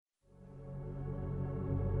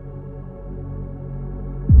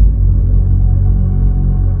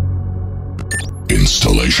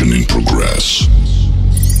Installation in progress.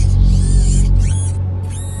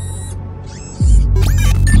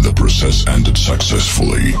 The process ended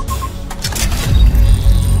successfully.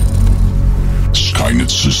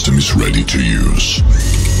 Skynet system is ready to use.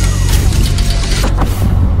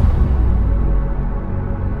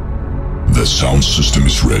 The sound system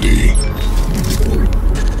is ready.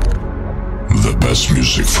 The best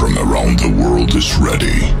music from around the world is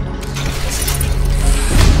ready.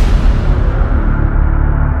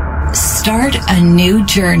 Start a new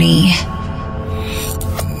journey.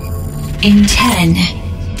 In 10,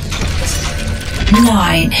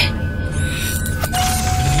 9,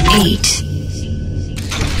 8,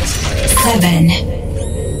 7,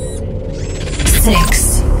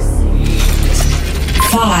 6,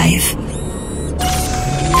 5,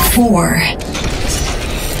 4,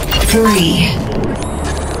 3,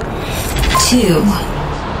 2,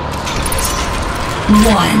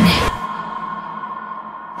 1.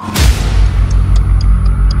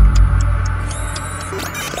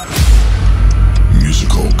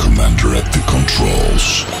 Commander at the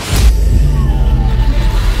controls.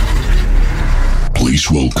 Please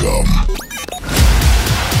welcome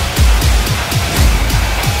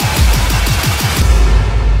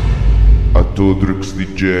Atodrix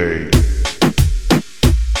DJ.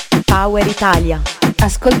 Power Italia.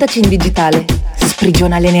 Ascoltaci in digitale.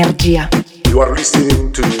 Sprigiona l'energia. You are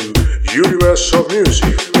listening to Universe of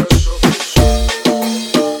Music.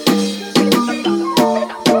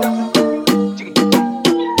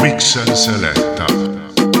 Mixer Selecta.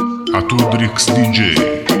 Atodrix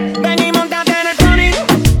DJ.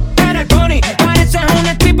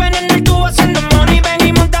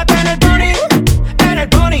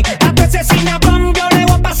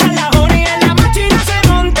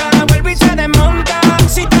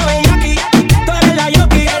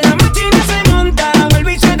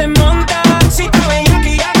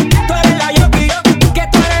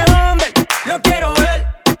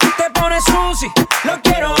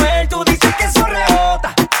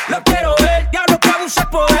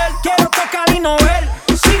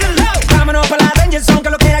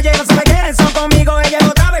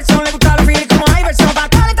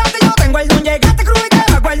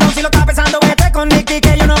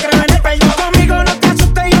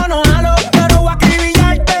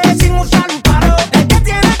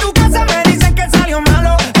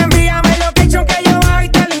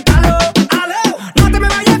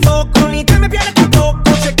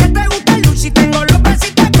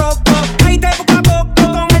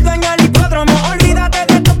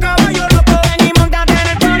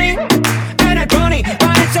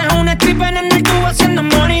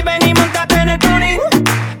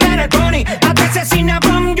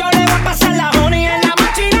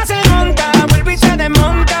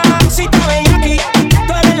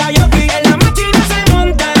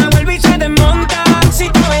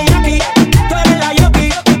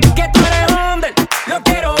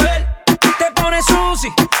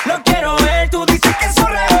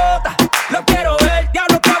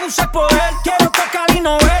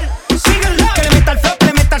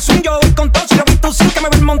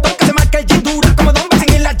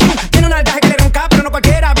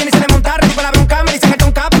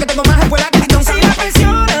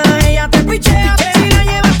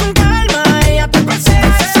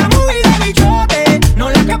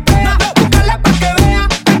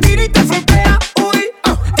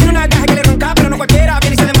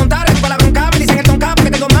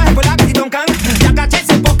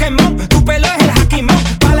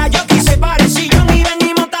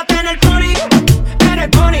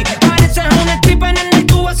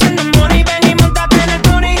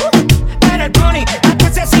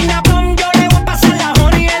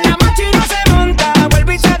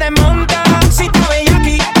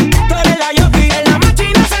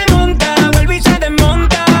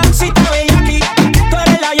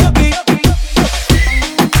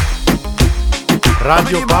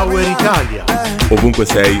 Radio Power Italia. Ovunque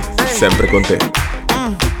sei, sempre con te.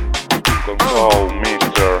 Control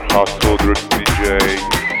Mr. Atodrix DJ.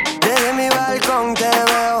 Desde mi balcón te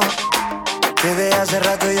veo, desde hace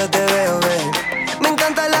rato yo te veo, babe. Me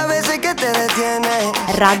encanta las veces que te detienes.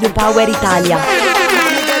 Radio Power Italia.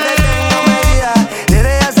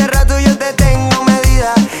 Desde hace rato yo te tengo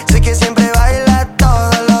medida. Sé que siempre bailas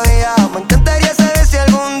todos los días. Me encantaría saber si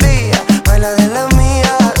algún día bailas de las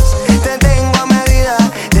mías. Te tengo a medida.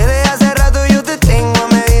 Desde hace rato yo te tengo a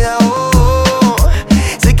medida.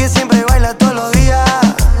 Sé que siempre bailas todos los días.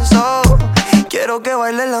 Quiero que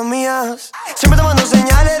bailes las mías. Siempre te mando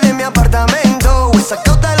señales de mi apartamento.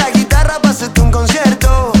 Sacota la guitarra para hacerte un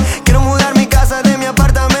concierto. Quiero mudar mi casa de mi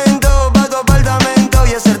apartamento pa' tu apartamento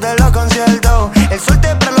y hacerte los conciertos. El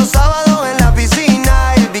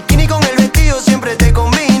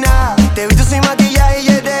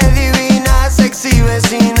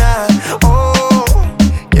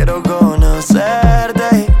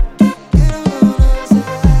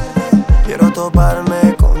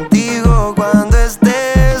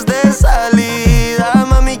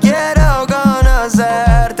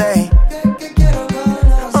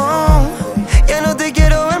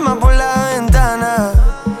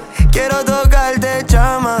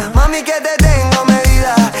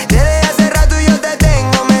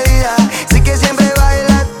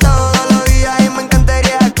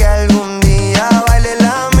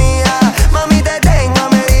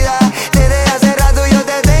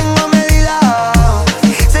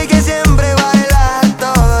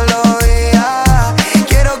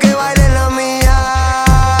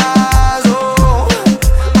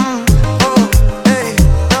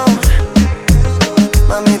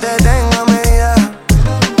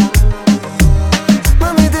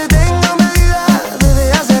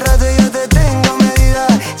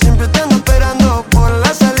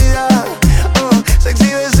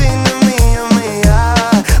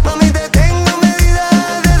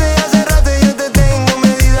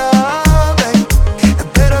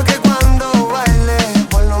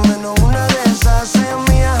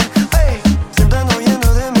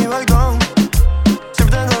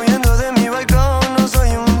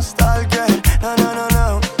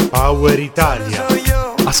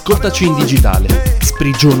Ascoltaci in digitale,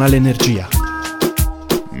 sprigiona l'energia.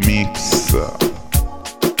 Mix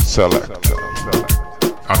Selecta.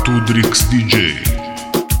 Atudrix DJ.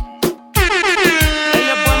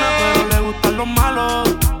 Ella es buena pero le gustan los malos.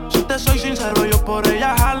 Si te soy sincero yo por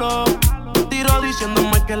ella jalo. Tiro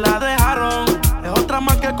diciéndome que la dejaron. Es otra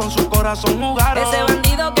más que con su corazón jugaron. Ese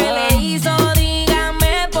bandido que le hizo,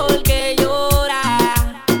 dígame por qué llora.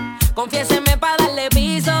 Confiéseme pa' darle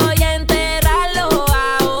piso y enterrarlo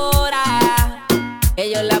ahora. Que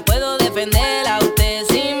yo la puedo defender a usted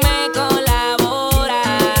si me colabora.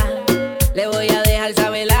 Le voy a dejar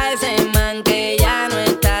saber a ese man que ya no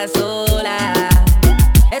está sola.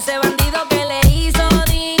 Ese bandido que le hizo,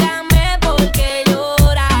 dígame por qué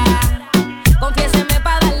llora. Confiéseme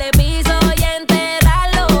pa' darle piso y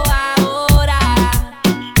enterrarlo ahora.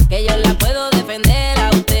 Que yo la puedo defender a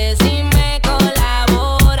usted si me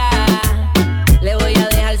colabora. Le voy a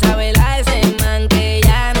dejar saber a ese man que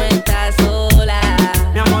ya no está sola.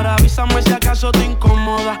 Mi amor, avísame si acaso te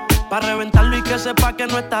incomoda. Pa' reventarlo y que sepa que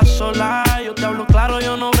no estás sola. Yo te hablo claro,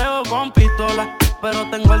 yo no brego con pistola. Pero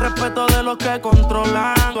tengo el respeto de los que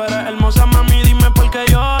controlan. Tú eres hermosa, mami, dime por qué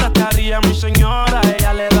lloras. Te haría mi señora.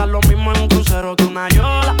 Ella le da lo mismo en un crucero que una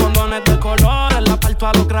yola. Condones de colores, la parto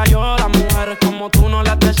a los crayolas. Mujeres como tú no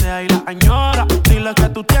las desea y las añora. Dile que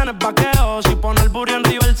tú tienes vaqueo. Si pone el burro en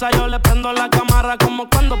reversa, yo le prendo la cámara como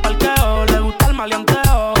cuando parqueo. Le gusta el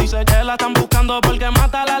maleanteo. Dice que la están buscando porque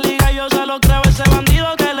mata la liga y yo se lo creo. Ese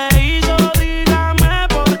bandido que le hizo, dígame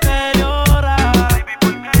por qué llora.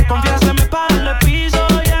 Confiéseme pa' darle piso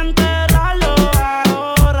y enterrarlo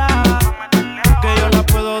ahora. Que yo la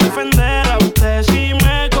puedo defender a usted si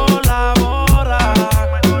me colabora.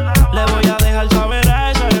 Le voy a dejar saber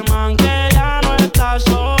a ese man que ya no está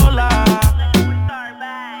sola.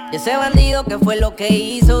 Y ese bandido que fue lo que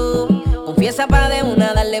hizo, confiesa pa' de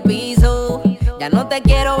una darle piso. Ya no te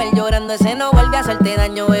quiero ver llorando, ese no vuelve a hacerte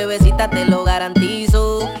daño, bebecita, te lo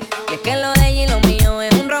garantizo. Y es que lo de ella y lo mío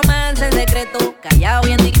es un romance en secreto, callado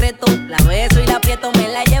bien discreto. La beso y la aprieto, me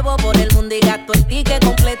la llevo por el mundo y gasto el ticket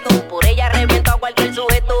completo. Por ella reviento a cualquier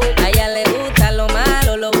sujeto. A ella le gusta lo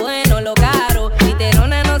malo, lo bueno, lo caro.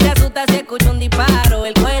 Literona no se asusta si escucha un disparo.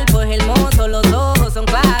 El cuerpo es hermoso, los ojos son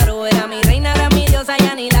claros. Era mi reina, era mi diosa,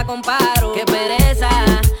 ya ni la comparo. Qué pereza,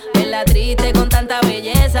 verla triste con tanta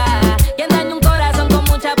belleza. Quien daña un corazón con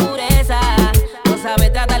mucha pureza, no sabe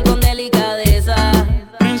tratar con delicadeza.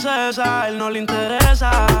 Princesa, él no le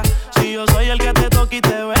interesa. Si yo soy el que te toca y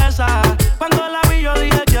te besa. Cuando la vi yo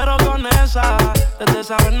dije quiero con esa. Desde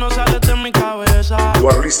saber no sale de mi cabeza. You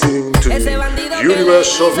are listening to Ese bandido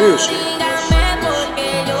Universe of que le hizo, Music. dígame por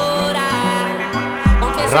qué llora.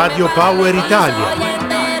 Confiéseme Radio pa' Power darle Italia. piso y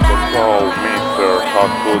enterrarlo Call Mr.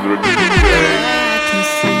 Atudrix DJ.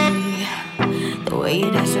 The way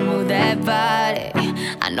you dance and move that body,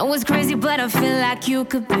 I know it's crazy, but I feel like you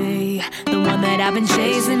could be the one that I've been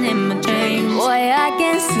chasing in my dreams. Boy, I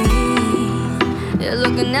can see you're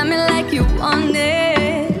looking at me like you want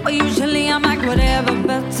it. But usually I'm like whatever,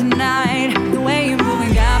 but tonight the way you're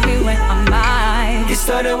moving got me where I'm at. It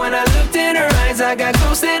started when I looked in her eyes, I got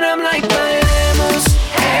close and I'm like, bailemos,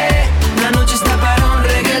 la noche está para un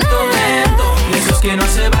reggaetón lento, esos que no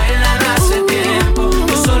se bailan hace tiempo.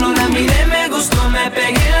 Yo solo la miré, me gustó, me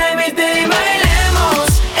pegué, la invité y bailemos,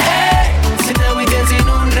 so now we dancing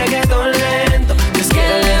un reggaetón lento. Just get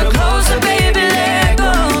a little closer, baby, let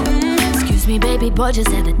go. Excuse me, baby boy, just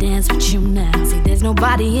had to dance with you now. See, there's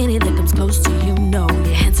nobody in it that comes close to you, no.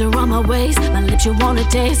 Your hands are on my waist, my lips you wanna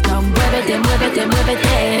taste. Come muévete, muévete,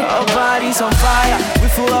 muévete. Our bodies on fire, we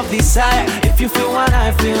full of desire. If you feel what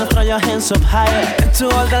I feel, throw your hands up higher. And to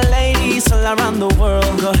all the ladies all around the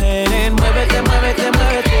world, go ahead and muévete, muévete,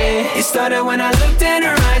 muévete. It started when I looked in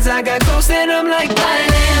her eyes, I got close and I'm like,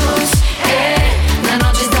 bailemos, la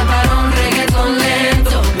noche está para un reggaetón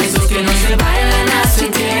lento. Esos que no se bailan hace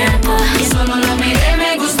tiempo. Y solo lo miré,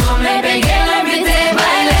 me gustó, me pegué, la invité,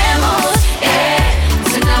 bailemos,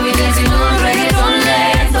 so now we dancing un reggaetón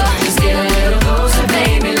lento. Just get a little closer,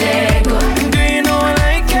 baby, let go. Do you know I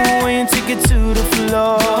like it when you take it to the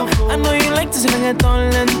floor? I know you like this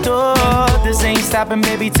reggaetón lento. This ain't stopping,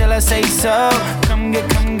 baby, till I say so. Come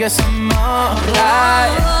get some more.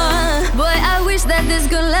 Boy, I wish that this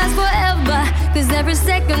could last forever. Cause every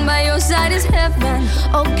second by your side is heaven.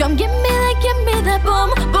 Oh, come give me that boom,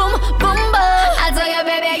 boom, boom, boom. I tell you,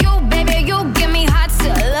 baby, you give me hot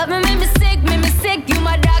stuff. Love me, make me sick, you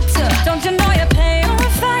my doctor. Don't you know you're paying on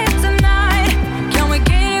fire tonight? Can we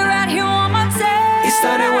get it right here on my tape? It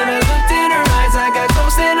started when I looked in her eyes, I got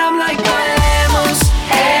close and I'm like, bailemos,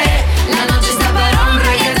 la noche está para un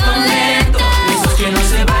reggaetón lento. Esos que no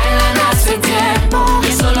se bailan hace tiempo.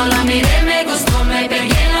 Y solo la miré, me gustó, me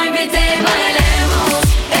pegué, la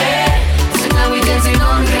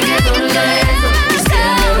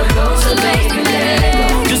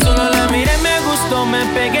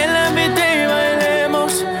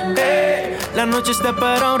noche está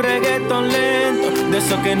para un reggaeton lento, de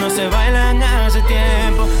eso que no se bailan hace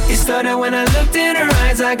tiempo. It started when I looked in her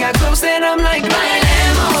eyes, I got close and I'm like,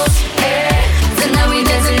 bailemos, tonight we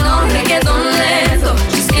dancing on reggaeton lento.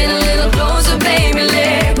 Just get a little closer, baby,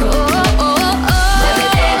 let go.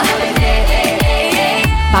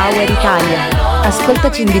 Power Italia.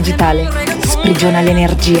 Ascoltaci in digitale. Sprigiona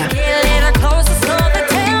l'energia.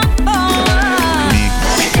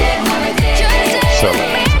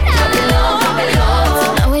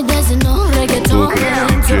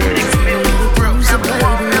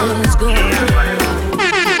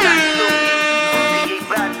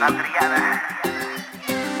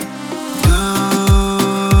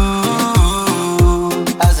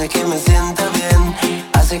 Hace que me sienta bien,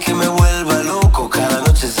 hace que me vuelva loco cada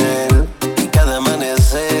anochecer, y cada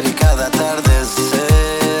amanecer y cada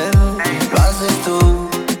atardecer. Lo haces tú,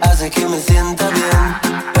 hace que me sienta bien,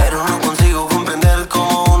 pero no consigo comprender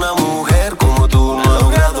cómo una mujer como tú no ha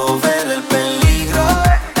logrado ver el peligro.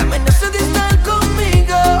 La amenaza de estar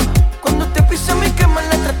conmigo, cuando te piso mi cama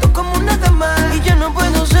la trato como una dama, y yo no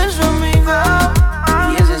puedo ser su amigo,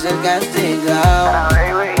 y ese es el castigo.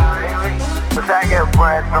 O sea que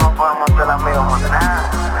después no podemos ser amigos más nada,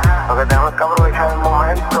 porque tenemos que aprovechar el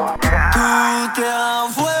momento. Tú te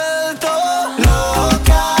has vuelto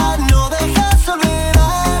loca, no dejas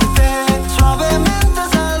olvidarte, suavemente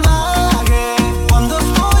salvaje. Cuando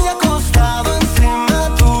estoy acostado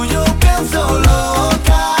encima tuyo pienso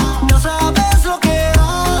loca, no sabes lo que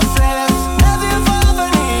haces, nadie va a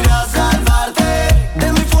venir a salvarte, de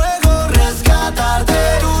mi fuego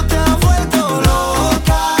rescatarte. Tú te has vuelto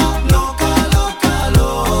loca, loca, loca,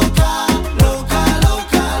 loca, loca,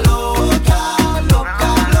 loca,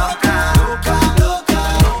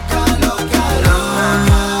 loca,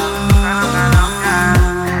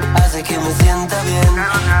 hace que me sienta bien,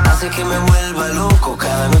 hace que me vuelva loco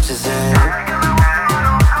cada anochecer,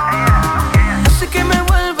 hace que me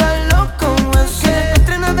vuelva loco, hace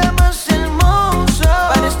entre nada más hermoso.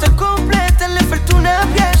 Para estar completa le falta una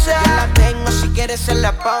pieza, la tengo, si quieres se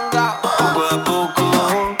la pongo. Poco a poco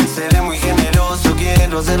seré muy generoso,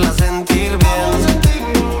 quiero hacerla sentir bien,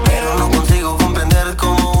 pero no consigo comprender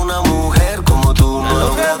cómo una mujer como tú no ha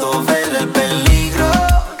logrado ver el peligro.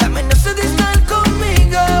 La amenaza de estar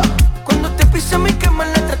conmigo, cuando te piso mi cama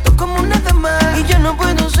la trato como una dama, y yo no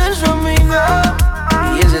puedo ser su amigo,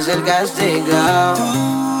 y ese es el castigo.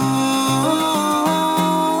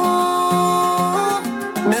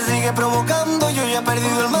 Me sigue provocando, yo ya he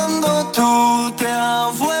perdido el mando. Tú te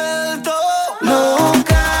has vuelto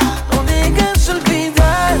loca, no dejes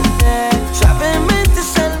olvidarte, suavemente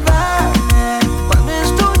salvaje. Cuando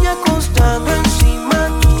estoy acostado encima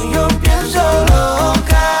tuyo pienso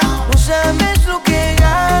loca, no sabes lo que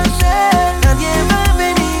haces, nadie va a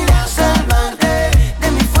venir a salvarte,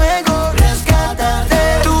 de mi fuego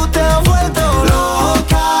rescatarte. Tú te has vuelto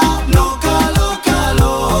loca, loca, loca,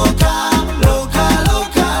 loca, loca, loca,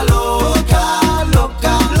 loca, loca,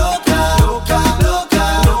 loca, loca,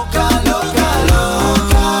 loca, loca, loca,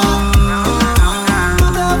 loca. Tú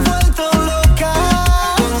te has vuelto loca,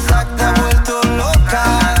 exacto, te has vuelto loca,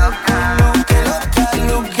 loca,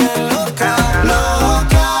 loca, loca,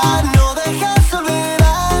 loca. No dejas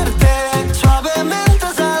olvidarte, suavemente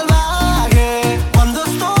salvaje. Cuando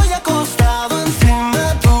estoy acostado encima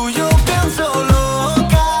tuyo pienso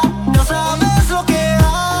loca, no sabes lo que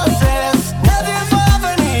haces, nadie va a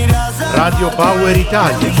venir a salvarte. Radio Power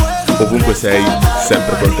Italia. Ovunque sei,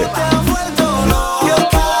 sempre con te.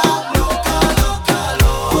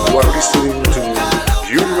 You are listening to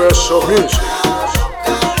Universe of Music.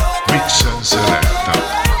 Mix and Selecta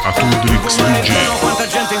a Tudrix DJ. Quanta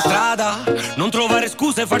gente in strada, non trovare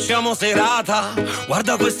scuse, facciamo serata.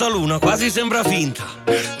 Guarda questa luna, quasi sembra finta.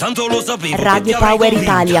 Tanto lo sapevo. Radio Power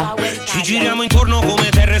Italia. Ci giriamo intorno come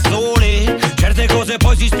terra e sole. Certe cose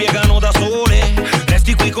poi si spiegano da sole.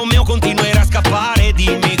 Resti qui con me o continuerai a scappare.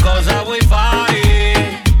 Dimmi cosa vuoi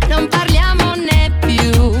fare. Non parliamone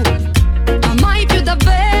più, ma mai più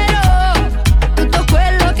davvero. Tutto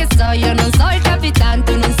quello che so io non so il capitano,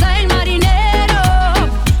 tu non sei il marinero.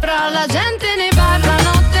 Però la gente ne parla,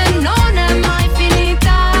 notte non è mai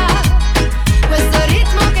finita. Questo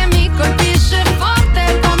ritmo che mi colpisce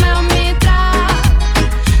forte come un mitra.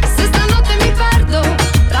 Se stanotte mi perdo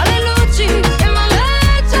tra le luci che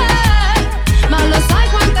m'allegge, ma lo sai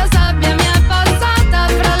quanta sabbia mi è passata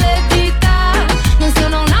fra le dita. Non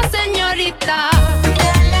sono una signorita.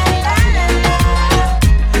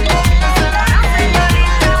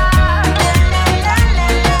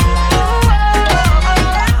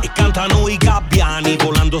 E cantano i gabbiani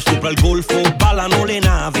volando sopra il golfo. Ballano le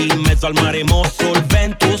navi in mezzo al mare mosso. Il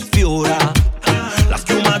vento sfiora la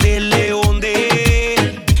schiuma delle onde.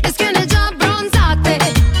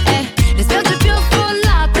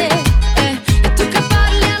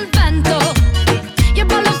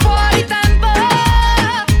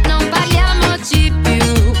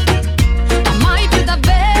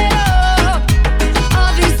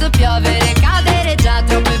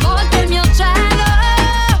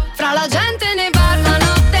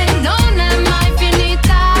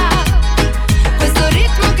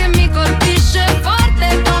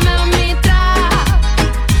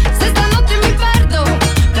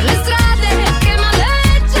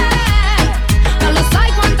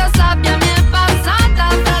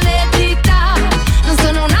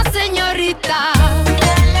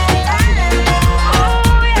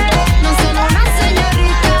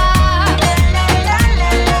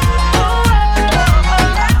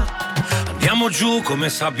 Andiamo giù come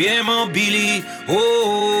sabbie mobili,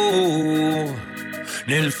 oh,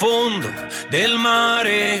 nel fondo del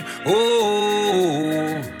mare,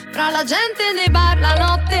 oh. Tra la gente nei bar la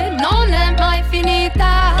notte non è mai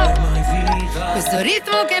finita. Questo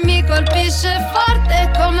ritmo che mi colpisce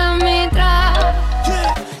forte come un mitra.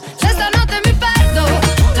 Se stanotte mi perdo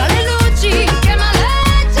tra le luci che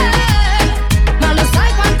maleggia, ma lo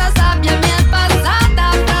sai quanta sabbia mi è passata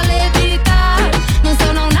fra le dita. Non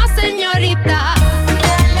sono una signorita.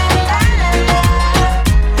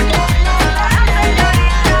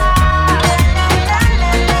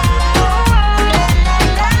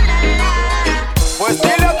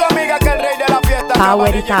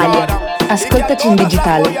 Power Italia. Ascoltaci in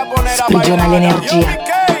digitale. Sprigiona l'energia.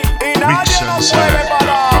 Mix and seletta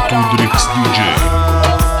a Tudrix DJ.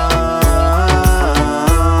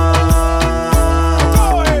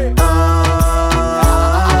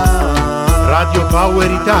 Radio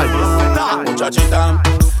Power Italia. Muchachita,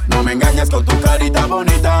 no me engañas con tu carita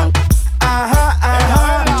bonita. Ajá,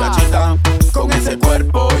 ajá. Muchachita, con ese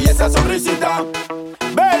cuerpo y esa sonrisita.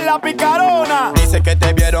 Bella picarona. Dice que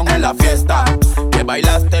te vieron en la fiesta, que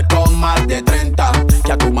bailaste con más de 30,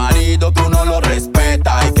 que a tu marido tú no lo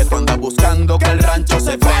respetas y que tú andas buscando que el rancho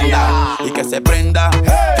se prenda y que se prenda,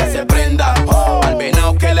 que se prenda. Al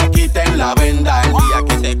venado que le quiten la venda el día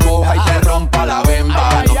que te coja y te rompa la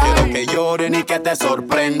bemba. No quiero que llore ni que te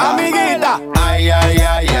sorprenda. Amiguita, ay, ay,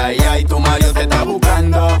 ay, ay, ay, tu marido te está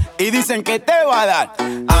buscando y dicen que te va a dar.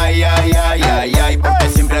 Ay, ay, ay, ay, ay, porque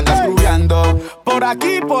siempre andas grubeando por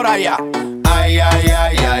aquí y por allá. Ay, ay,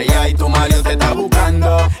 ay, ay, ay, tu marido te está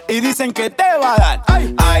buscando y dicen que te va a dar.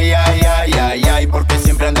 Ay, ay, ay, ay, ay, ay, porque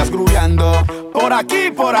siempre andas grubeando por aquí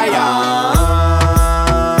y por allá.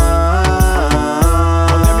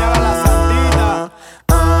 Donde me haga la santita,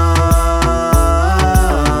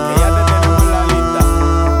 que ya te tenemos en la lista.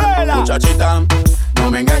 Vela. Muchachita,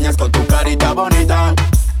 no me engañas con tu carita bonita.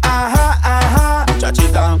 Ajá, ajá.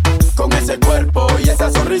 Muchachita, con ese cuerpo y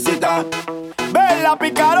esa sonrisita. Bella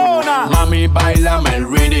picarona. Mami, bailame el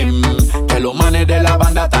rhythm, que los manes de la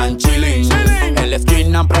banda tan chilling. En la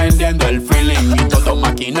esquina prendiendo el feeling y todos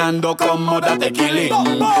maquinando como date killing.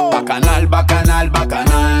 Bacanal, bacanal,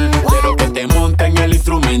 bacanal. Quiero que te monten el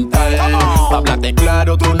instrumental. Pa' hablarte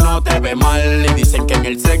claro, tú no te ves mal. Y dicen que en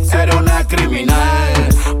el sexo eres una criminal.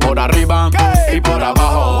 Por arriba y por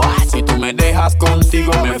abajo. Si tú me dejas,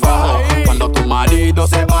 contigo me fajo. Cuando tu marido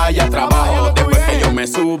se vaya a trabajo, después que yo me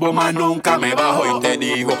subo, más nunca me bajo. Y te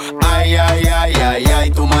digo, ay, ay, ay, ay,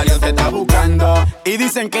 ay, tu marido te está buscando y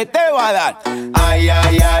dicen que te va a dar. Ay,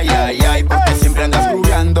 ay, ay, ay, ay, porque siempre andas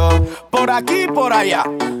grubeando por aquí y por allá.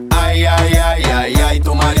 Ay, ay, ay, ay, ay,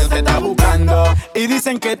 tu marido te está buscando y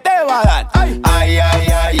dicen que te va a dar. Ay, ay,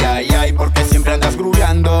 ay, ay, ay, porque siempre andas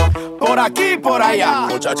grubeando por aquí y por allá.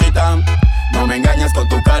 Muchachita, no me engañas con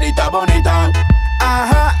tu carita bonita.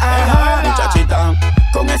 Ajá, ajá. Muchachita,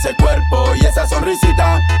 con ese cuerpo y esa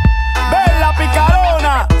sonrisita. Bella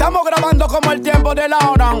picarona. Estamos grabando como el tiempo de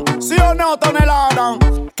Laura. ¿Sí o no, tonelada?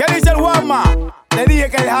 ¿Qué dice el Juanma? Te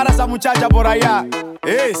dije que dejara a esa muchacha por allá.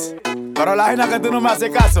 Pero la gente que tú no me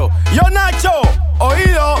haces caso. Yo, Nacho,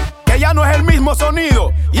 oído, que ya no es el mismo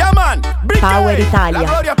sonido. Yaman, Power Italia.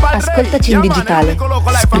 Ascoltaci in digitale.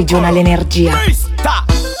 Sprigiona l'energia.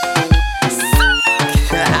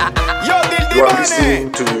 You are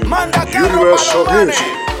listening to Universal Music.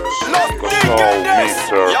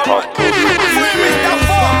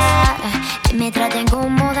 Me trata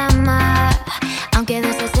incómoda más, aunque a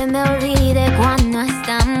veces se me olvide cuando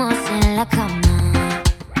estamos en la cama.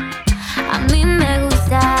 A mí me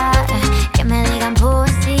gusta que me digan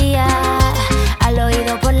poesía al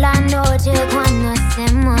oído por la noche cuando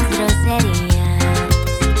hacemos groserías.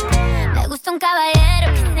 Me gusta un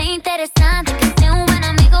caballero que sea interesante, que sea un buen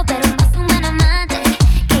amigo pero más un buen amante,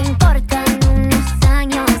 que importan unos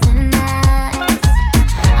años de más.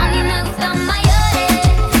 A mí me gustan mayores,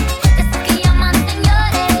 de esos que llaman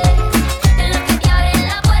señores, de los que te abren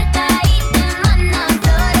la puerta y te mandan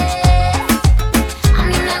flores. A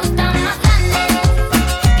mí me gustan más grandes,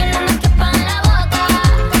 que no me quepan la boca,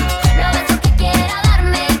 los besos que quiera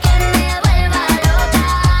darme, que me vuelva loca,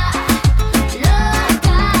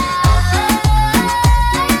 loca.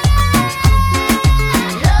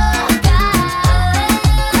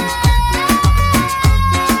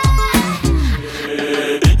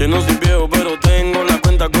 Yo no soy viejo, pero tengo la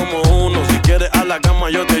cuenta como uno. Si quieres a la cama,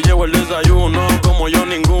 yo te llevo el desayuno. Como yo,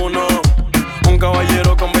 ninguno. Un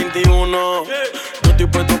caballero con 21. Yo estoy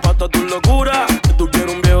puesto pa' toda tu locura. Si tú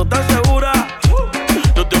quieres un viejo, ¿estás segura?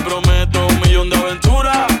 Yo te prometo 1.000.000 de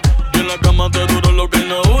aventuras. Y en la cama te duro lo que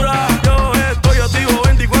no dura. Yo estoy activo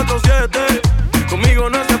 24/7. Conmigo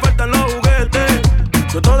no hace falta los juguetes.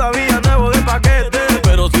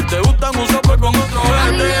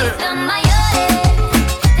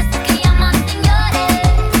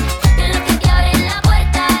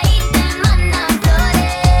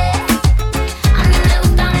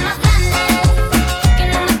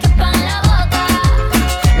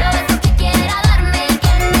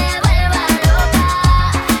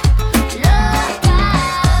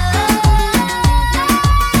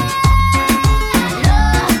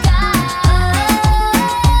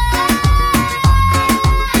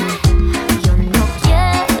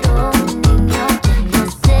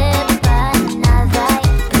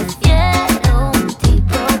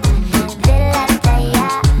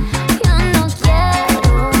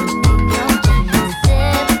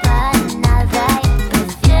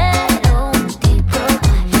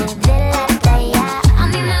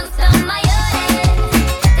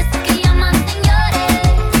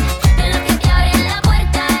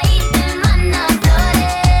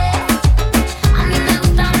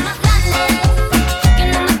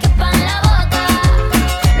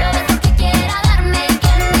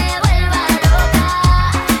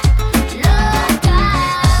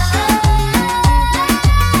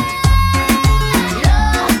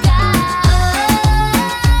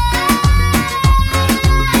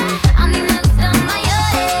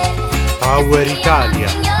 Power Italia.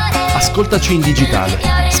 Ascoltaci in digitale,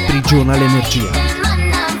 sprigiona l'energia.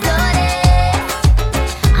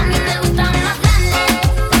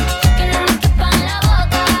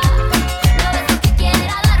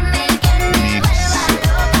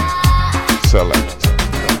 Select.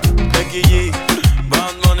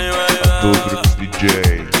 Dodrix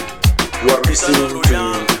DJ. You are listening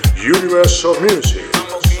to Universal Music.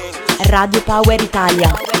 Radio Power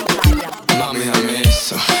Italia. Mami dame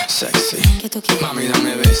eso, sexy. Mami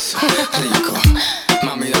dame beso, rico.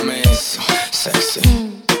 Mami dame eso, sexy.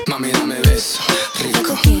 Mami dame beso,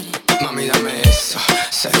 rico. Mami dame eso,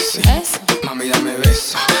 sexy. Mami dame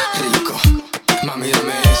beso, rico. Mami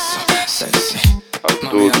dame eso, sexy.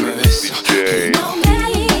 Mami dame beso, rico.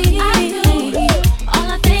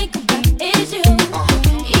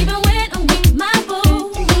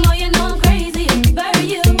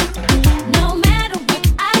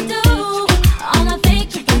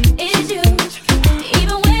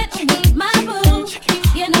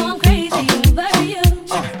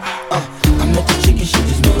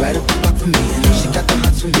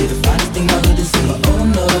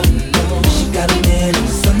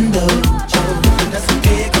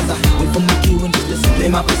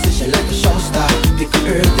 My position like a show star. Pick up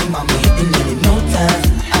everything, mama, hitting it in no time.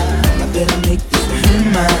 I better make this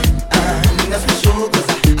one mine. That's for sure, cause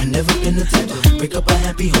I never been the type to break up a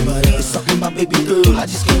happy home. But it's something my baby girl, I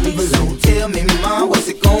just can't leave alone. Tell me, mom, what's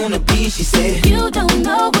it gonna be? She said, you don't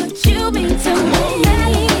know what you mean to me.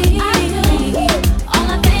 All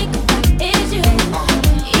I think about is you.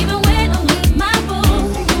 Even when I'm with my boo,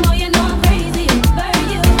 boy, you know I'm crazy over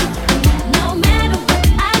you. No matter what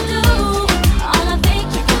I do, all I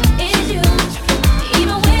think is you.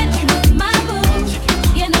 Even when I'm with my boo,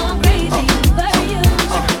 you know I'm crazy over you.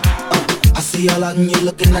 I see all out in you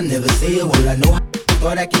looking, I never say a word. I know how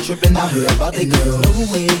thought I keep tripping, I heard about the girl. No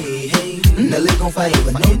way, hey, Nelly gon' fight,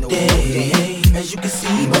 but no day, hey. As you can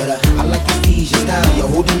see, but I like your steez, your style, your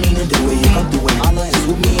whole demeanor, the way you come through and holler and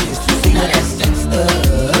swoop me in his two-seater, that's gangsta.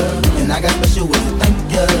 And I got special ways to thank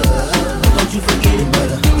ya. Don't you forget it, but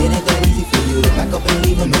it ain't that easy for you to back up and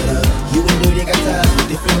leave him, but you and Dirty got ties for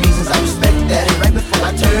different reasons, I respect that. And right before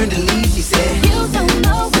I turned to leave, she said, you don't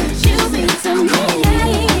know what you mean to me.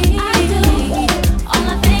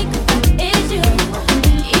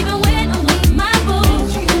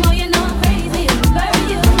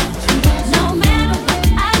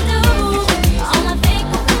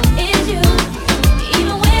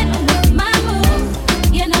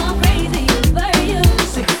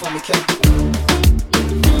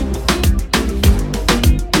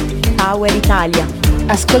 Power Italia.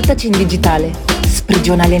 Ascoltaci in digitale,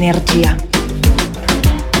 sprigiona l'energia.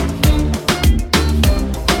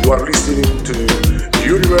 You are listening to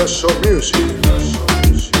Universal Music.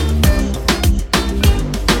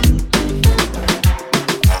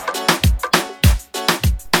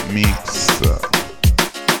 Mix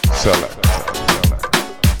Select.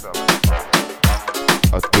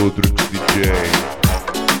 A Dodrix DJ.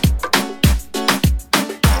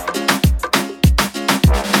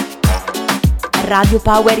 Radio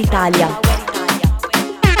Power Italia.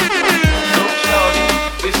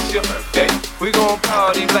 It's your birthday. We gon'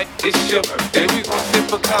 party like it's your birthday. We gon'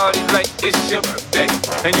 sip a party like it's your birthday.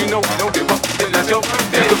 And you know we don't give up till it's your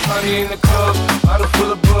birthday. You can find me in the club, bottle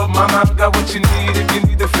full of bub. Mama, I got what you need if you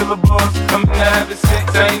need to fill a buzz. Come in to have a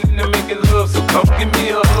sex, I ain't into making love. So come give me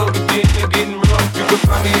a hug again, you're getting rough. You can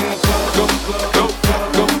find me in the club, go club, go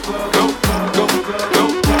club, go club, go club, go club,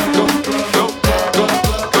 go club, go club,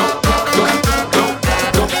 go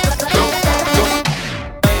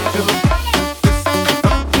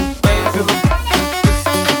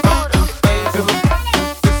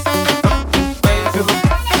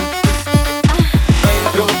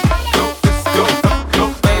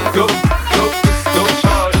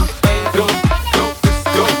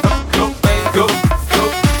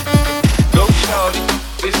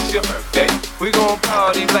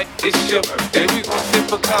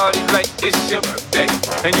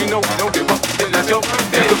and you know we don't give up till it's your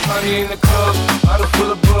birthday. You can find me in the club, bottle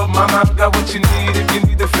full of bub. Mama, I got what you need if you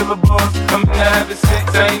need to fill a buzz. Come in to have a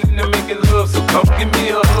sex, I ain't into making love. So come give me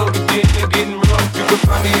a hug again, you're getting rough. You can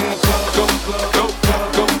find me in the club, go club, go club,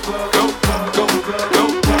 go club, go club, go club, go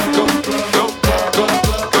club, go club, go club, go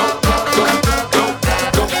club,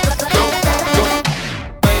 go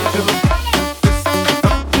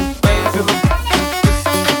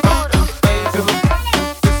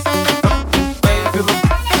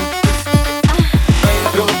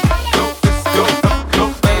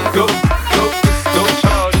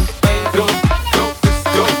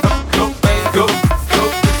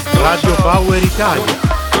Radio Power Italia.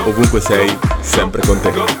 Ovunque sei, sempre con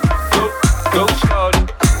te.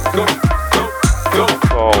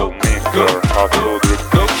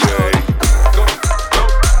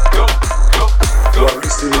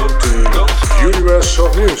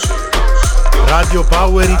 Radio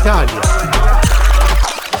Power Italia.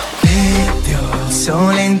 Vedi il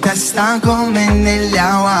sole in testa come negli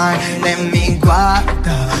Hawaii e mi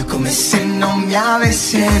guarda come se non mi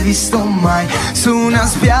avesse visto mai. Su una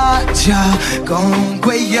spiaggia con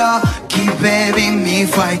quegli occhi, baby, mi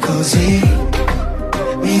fai così,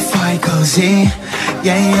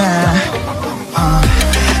 yeah yeah.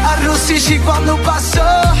 Arrossisci quando passo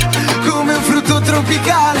come un frutto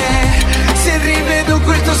tropicale. Se rivedo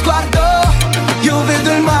quel tuo sguardo io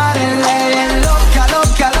vedo il mare. Lei è loca,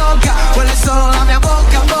 loca, loca, vuole solo la mia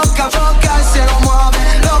bocca, bocca, bocca. E se lo muove,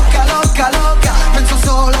 loca, loca, loca, penso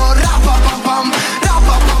solo rapapapam,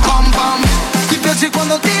 rapapapam pam. Ti piace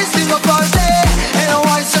quando ti stringo forte e lo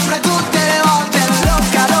vuoi sempre tutte le volte.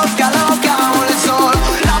 Loca, loca, loca, vuole solo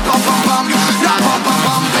rapapapam, rapapapam.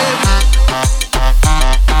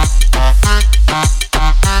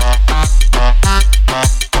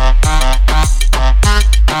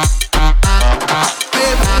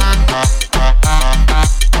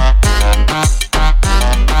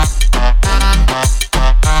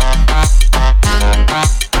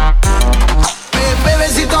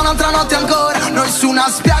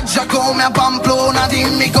 Come a Pamplona,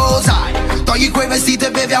 dimmi cos'hai. Togli quei vestiti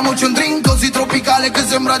e beviamoci un drink così tropicale che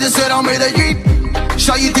sembra di essere a Medellin.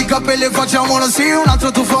 Sciogliti i capelli e facciamolo sì. Un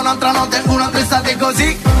altro tuffo, un'altra notte, un'altra estate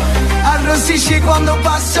così. Arrossisci quando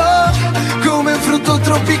passo come un frutto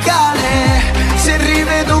tropicale. Se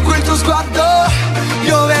rivedo quel tuo sguardo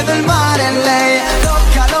io vedo il mare. Lei è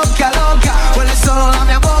loca, loca, loca, vuole solo la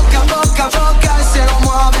mia bocca, bocca, bocca. E se lo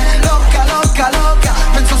muove, loca, loca, loca,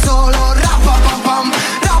 penso solo rapapapam,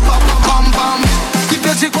 rapapapam pam. Ti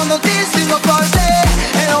piace quando ti stringo forte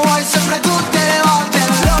e lo vuoi sempre tutte le volte.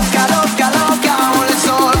 Loca, loca, loca, vuole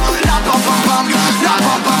solo rapapapam,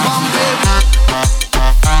 rapapapam.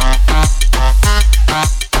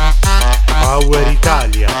 Power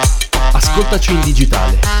Italia. Ascoltaci in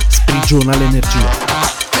digitale, sprigiona l'energia.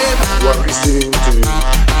 You are listening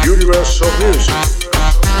to Universe of Music.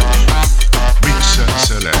 Mixa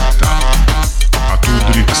seletta a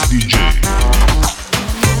Tudrix DJ.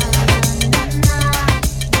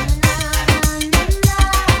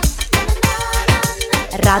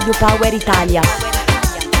 Radio Power Italia.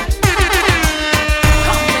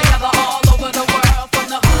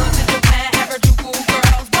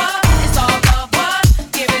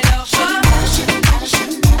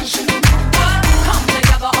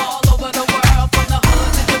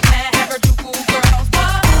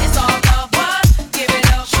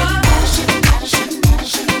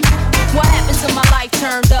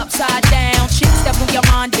 Turned upside down, chicks that blew your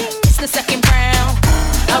mind, ding, it's the second round.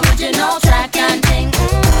 Original track and ding,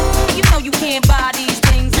 you know you can't buy these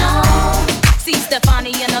things, no. See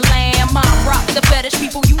Stefani and the Lamb, I rock the fetish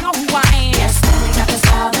people, you know who I am. Yes, we got the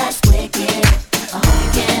style that's wicked, I hope you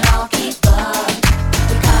can all keep up.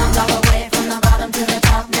 We climbed all the way from the bottom to the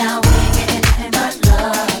top, now we ain't getting nothing but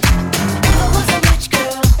love. If I was a rich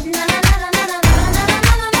girl, na na na na na na na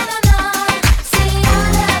na na na na. See,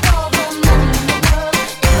 I'd have all the money in the world.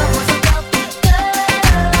 If I was a wealthy girl,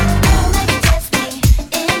 oh, maybe test me,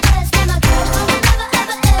 invest in my cash, I will never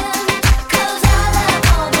ever end. 'Cause I'd have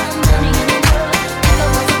all the money in the world. If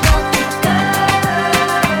I was a wealthy girl.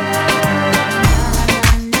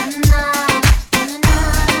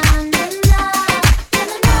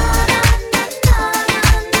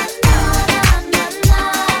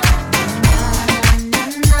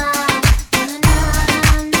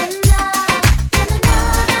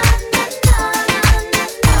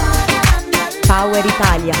 Power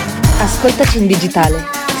Italia. Ascoltaci in digitale,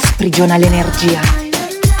 sprigiona l'energia.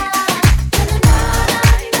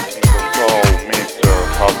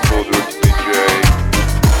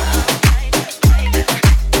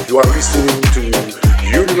 You are listening to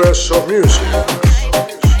Universe of Music.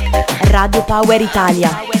 Radio Power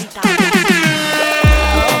Italia.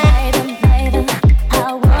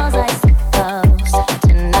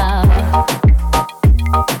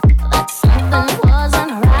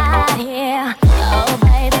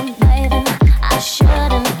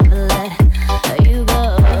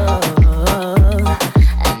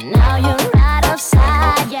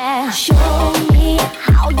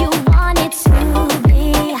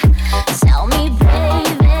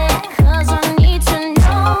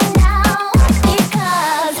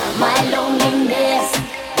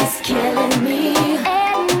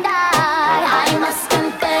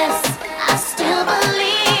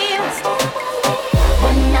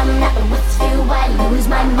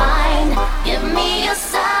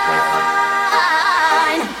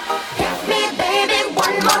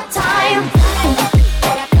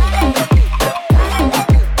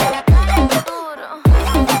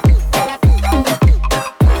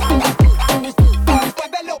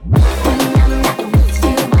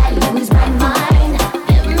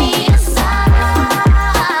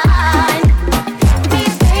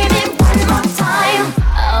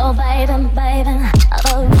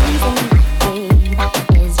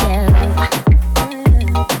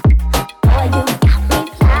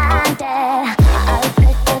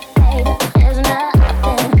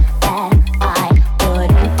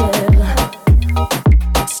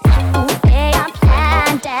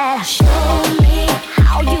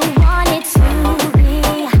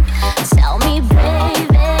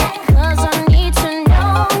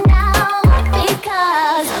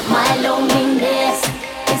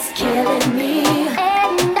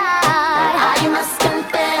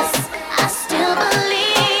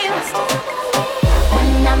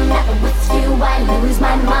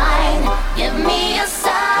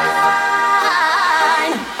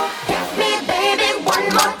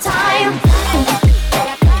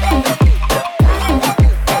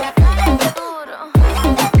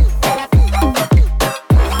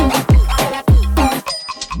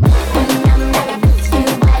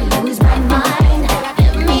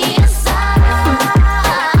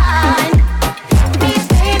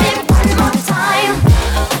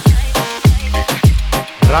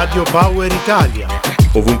 Power Italia.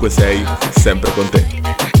 Ovunque sei, sempre con te.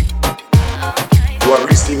 You are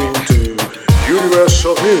listening to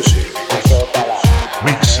Universal Music.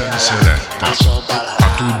 Mix and Select.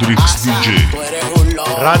 Atudrix DJ.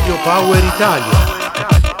 Radio Power Italia.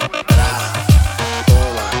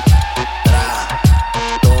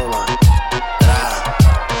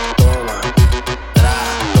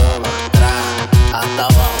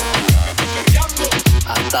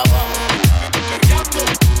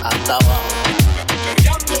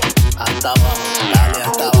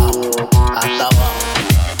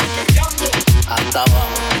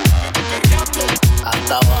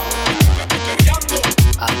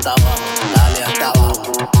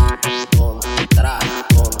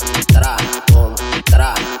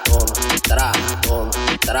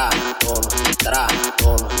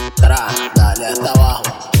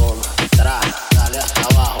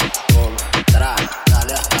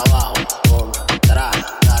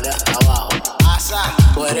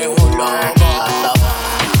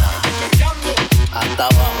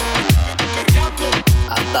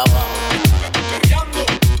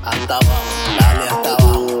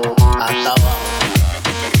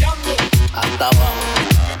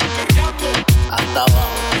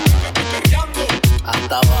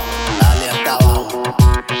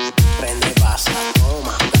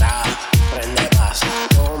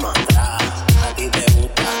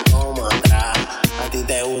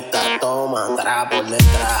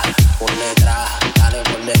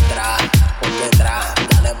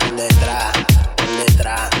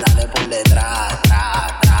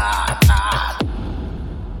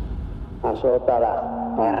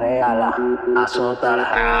 Azótala,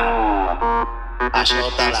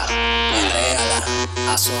 azótala, perréala,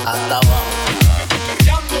 azótala.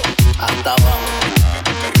 Hasta abajo,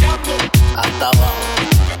 hasta abajo,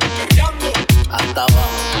 hasta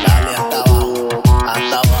abajo, dale hasta abajo,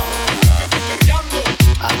 hasta abajo,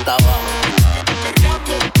 hasta abajo,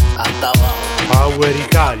 hasta abajo. Power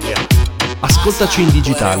Italia. Ascoltaci in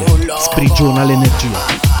digitale, sprigiona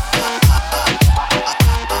l'energia.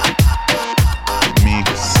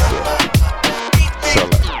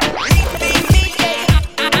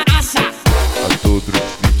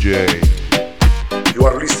 You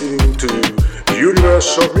are listening to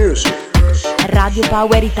Universal Music. Radio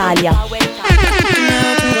Power Italia.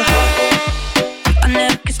 I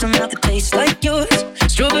never kissed a mouth that tastes like yours.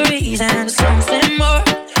 Strawberries and something more.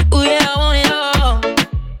 Ooh yeah, I want it all.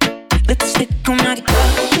 Lipstick on my guitar.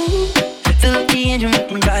 Fill up the engine, we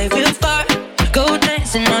can drive real far. Go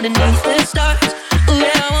dancing underneath the stars. Ooh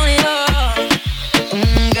yeah, I want it all.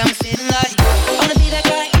 Got me feeling like I wanna be that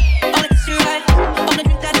guy. I wanna kiss you right. I wanna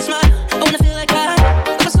drink that smile. I wanna feel like I.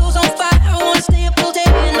 My soul's on fire. I wanna stay up all day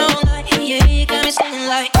and all night. Yeah, you got me singing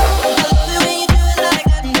like. I love it when you do it like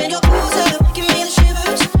that. And then your clothes up, give me the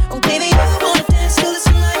shivers. Oh baby, you wanna dance till the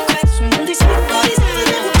sunlight cracks. And then they say all these things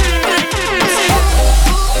never been right.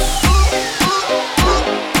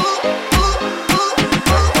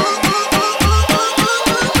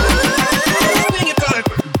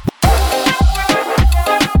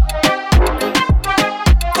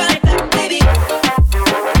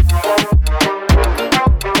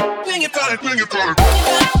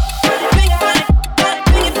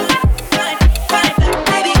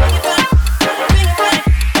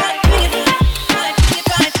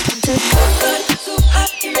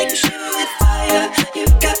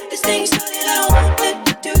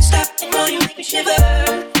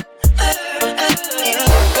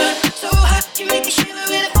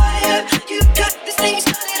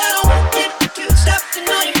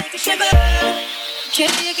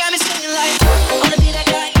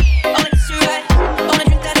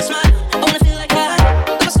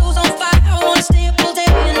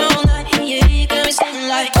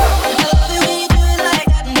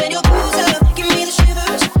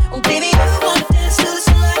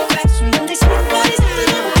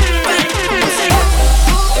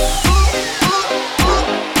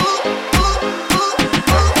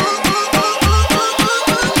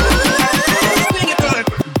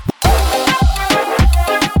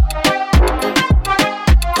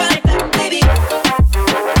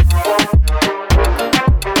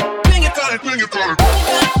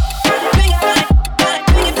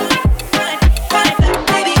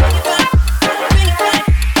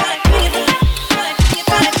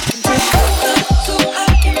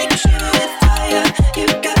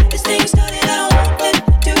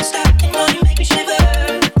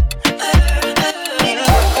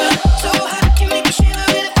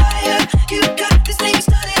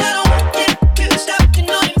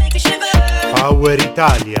 Power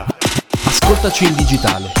Italia. Ascoltaci in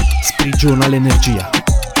digitale, sprigiona l'energia.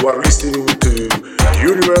 You are listening to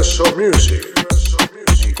universe of music.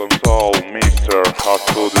 In console, Mr. Hot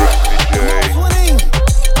Tudor DJ.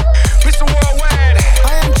 Mr. Worldwide,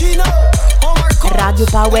 I am Gino. Radio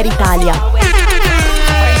Power Italia.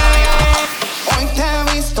 Hoy te he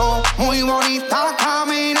visto muy bonita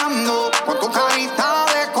caminando con tu carita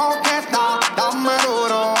de coqueta, dame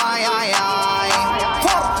duro, ay, ay, ay.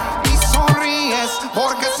 Y sonríes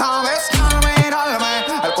porque sabes que al mirarme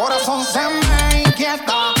el corazón se me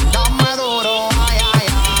inquieta, dame duro, ay, ay,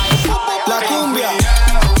 ay. La cumbia.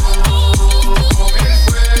 Con el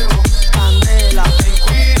fuego, candela. Ten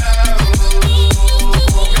cuidado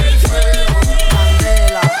con el fuego,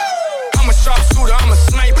 candela. I'm a sharpshooter, I'm a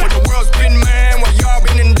sniper. The world's been mad while y'all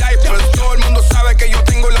been in diapers. Todo el mundo sabe que yo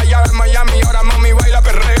tengo la llave en Miami. Ahora mami baila,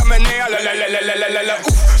 perrea, menea, la.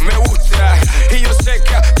 Me gusta y yo sé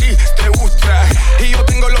que a ti te gusta. Y yo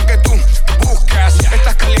tengo lo que tú buscas.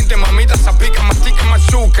 Estás caliente, mamita, zapica, mastica,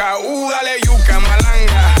 machuca. Dale yuca,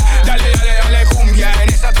 malanga. Dale cumbia en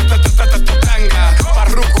esa tanga.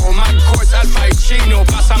 Parruco, Marcos, Alfa y Chino.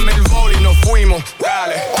 Pásame el bol y nos fuimos.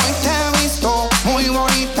 Dale. Hoy te he visto muy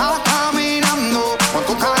bonita caminando con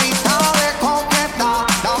tu carita de coqueta,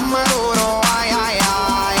 dame duro, ay, ay,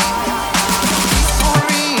 ay.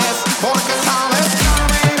 Sonríes porque sabes que al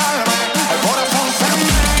mirarme el corazón se me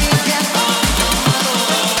inquieta.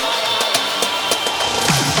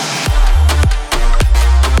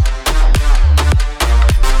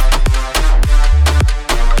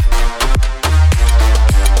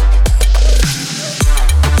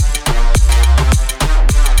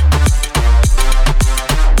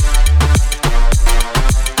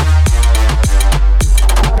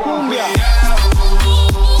 Cumbia.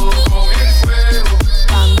 Con el fuego,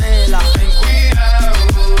 candela. Ten cuidado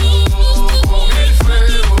con el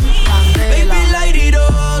fuego, candela. Baby, light it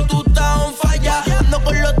up, tú estás on fire. Ando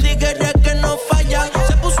con los tigres que no fallan.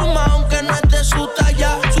 Se puso más aunque no es de su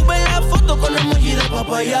talla. Sube la foto con el emoji de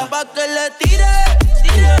papaya. Pa' que le tire.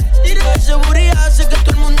 Ese booty hace que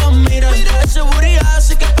todo el mundo mire. Ese booty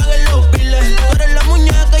hace que paguen los biles. Tú eres la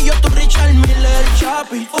muñeca y yo tu Richard Miller.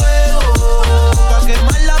 Chapi, fuego, pa'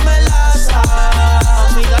 quemar la melaza.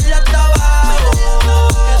 A mí darle hasta abajo,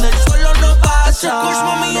 que del suelo no pasa.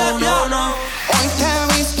 No. Hoy te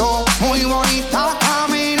he visto muy bonita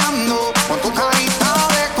caminando con tu carita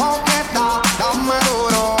de coqueta, dame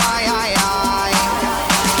duro, ay, ay, ay.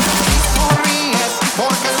 Sonríes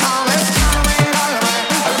porque sabes que al mirarme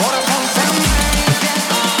el corazón se me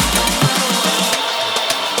inquieta.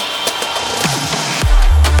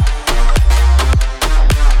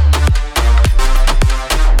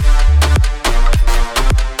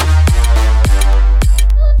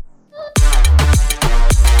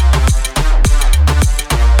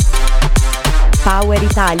 Power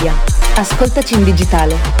Italia. Ascoltaci in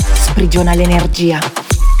digitale. Sprigiona l'energia.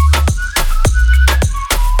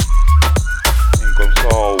 In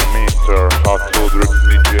console, Mr. Hot Tudor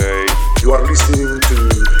DJ. You are listening to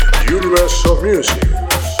universe of music.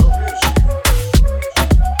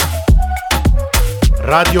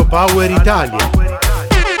 Radio Power Italia.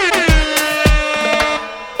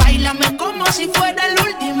 Báilame como si fuera la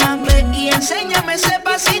última vez y enséñame ese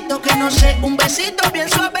pasito que no sé, un besito bien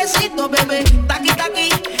suavecito, bebé. Taqui, taqui,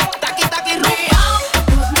 taqui, taqui, rumba.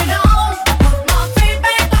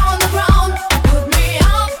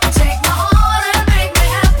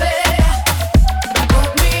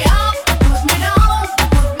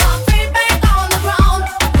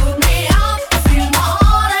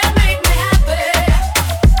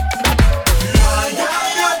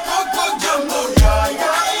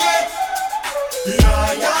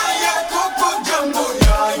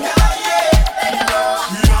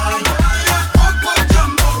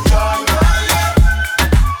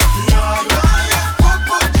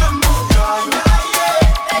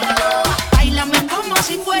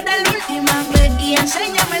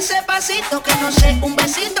 Que no sé, un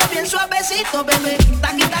besito bien suavecito, bebé.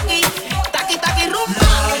 Taqui, taqui, taqui, taqui, rumba.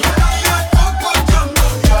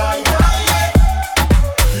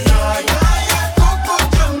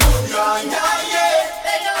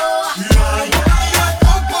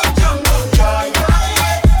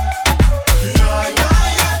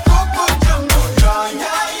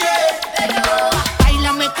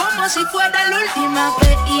 Báilame como si fuera la última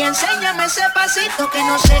vez y enséñame ese pasito que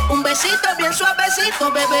no sé, un besito bien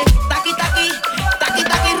suavecito, bebé. Taqui, taqui, taqui,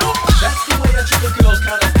 taqui, rumba. That's the way that you look girls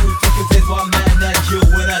kinda smooth. Thinking there's one man that you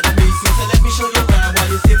and at me. So let me show you around while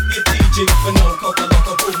you sip your TG. But no coca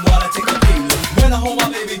loca boom while I take a peek. When I hold my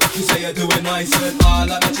baby, you say I do it nice. And I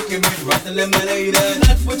like my chicken with rice and lemonade. And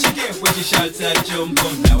that's what you get when you shout that jump.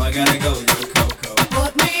 Now I gotta go, you Coco.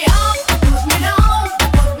 Put me up, put me down,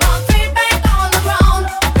 put my feet back on the ground.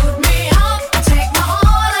 Put me up, take my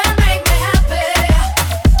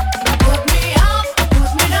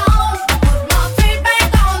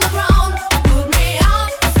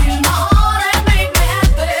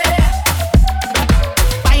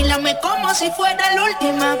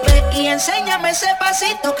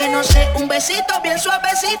suavecito, que no sé, un besito bien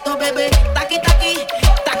suavecito, bebé. Taqui, taqui,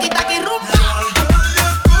 taqui, taqui, rumba.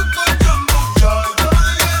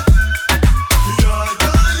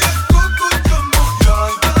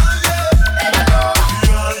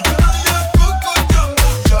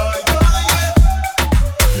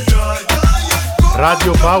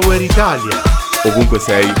 Radio Power Italia. Ovunque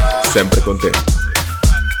sei, sempre con te.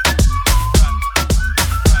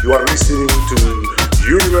 You are listening to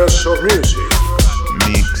Universe of Music.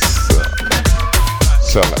 Mix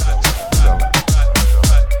Select.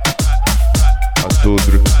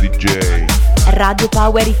 Atudrix DJ. Radio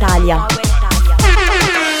Power Italia.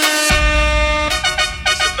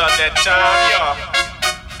 It's about that time, y'all.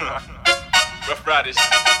 Rough Riders.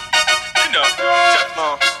 You know,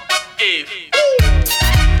 Teflon, Eve.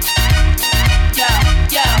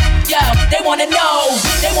 They wanna know,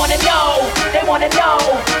 they wanna know, they wanna know,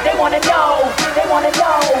 they wanna know, they wanna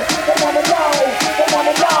know, they wanna know, they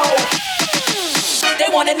wanna know, they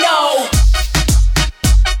wanna know.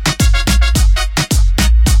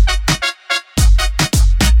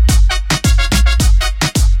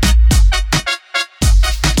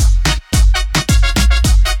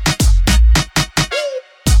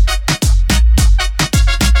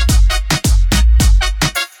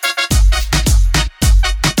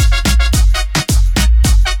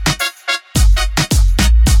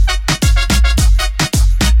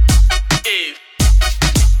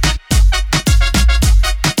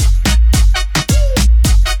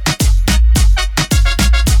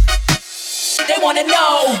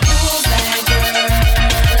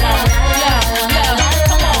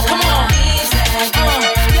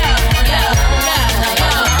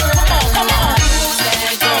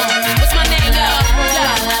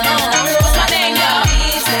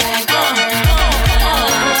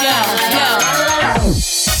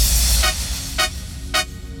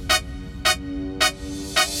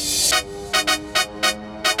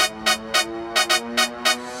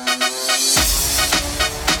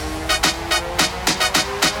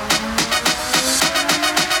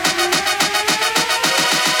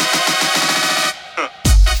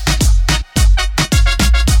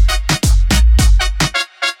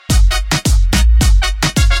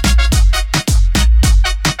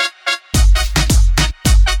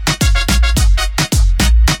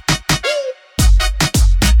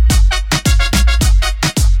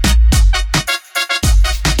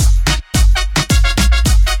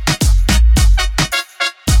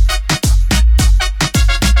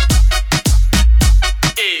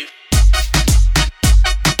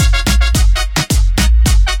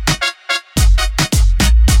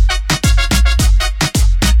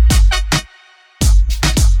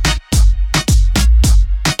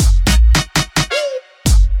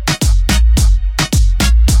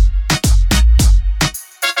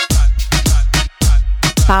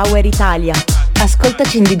 Power Italia.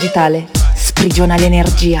 Ascoltaci in digitale. Sprigiona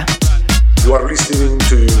l'energia. You are listening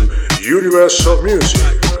to Universe of Music.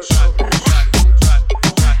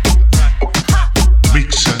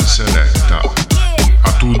 Mix and Seletta.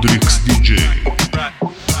 Atudrix DJ.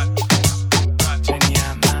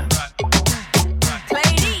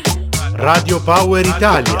 Radio Power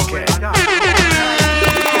Italia.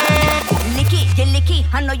 Licky, you licky,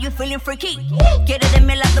 I know you feeling freaky. Get it in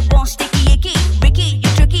me like the bone sticky icky. Ricky, you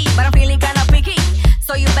tricky, but I'm feeling kinda picky.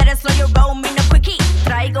 So you better slow your roll, me no quickie.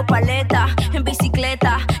 Traigo paleta en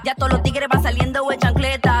bicicleta. Ya todos los tigres van saliendo de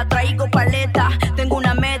chancleta. Traigo paleta, tengo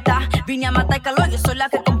una meta. Vine a matar calor, yo soy la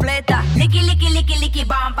que completa. Licky, licky, licky, licky,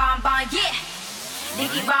 bam, bam, bam, yeah.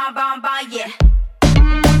 Licky, bam, bam, bam, yeah.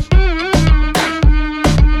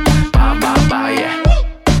 Bam, bam, bam, yeah.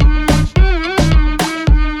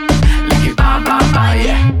 Licky, bam, bam, bam,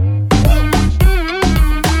 yeah.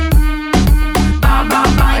 Bam,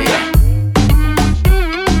 bam, bam, yeah.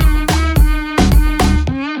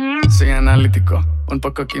 Soy analítico, un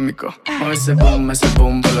poco químico. Mueve ese boom,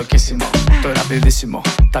 voy loquísimo. Estoy rapidísimo,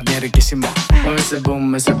 está bien riquísimo. Mueve ese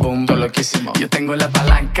boom, voy loquísimo. Yo tengo la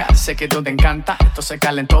palanca, sé que tú te encanta. Esto se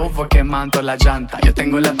calentó, fue quemando la llanta. Yo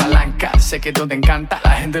tengo la palanca, sé que tú te encanta.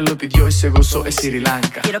 La gente lo pidió y se gozó en Sri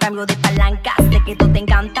Lanka. Quiero cambio de palanca, sé que tú te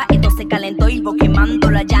encanta. Esto se calentó y voy quemando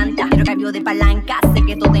la llanta. Quiero cambio de palanca, sé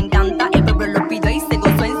que tú te encanta. El pueblo lo pidió y se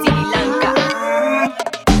gozó en Sri Lanka.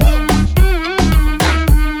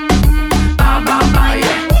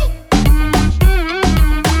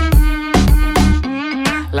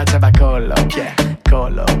 La chava con los pies,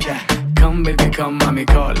 con los pies. Come baby, come mami,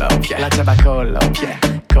 con los pies. La chava con los pies,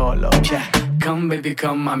 con los pies. Come baby,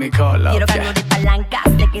 come mami, con los Quiero pies. cambio de palanca,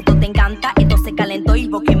 sé que tú te encanta. Esto se calentó y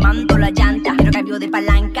voy quemando la llanta. Quiero cambio de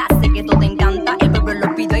palanca, sé que tú te encanta. El pueblo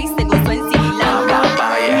lo pidió y se gozó en Sri Lanka.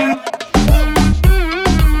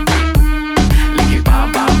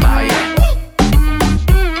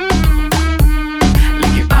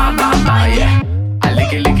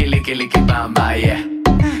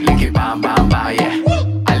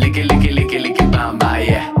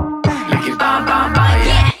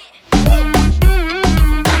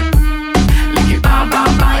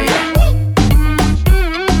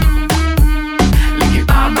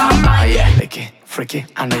 freaky,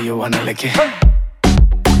 I know you wanna lick it.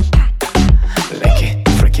 Lick it,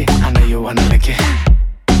 freaky, I know you wanna lick it.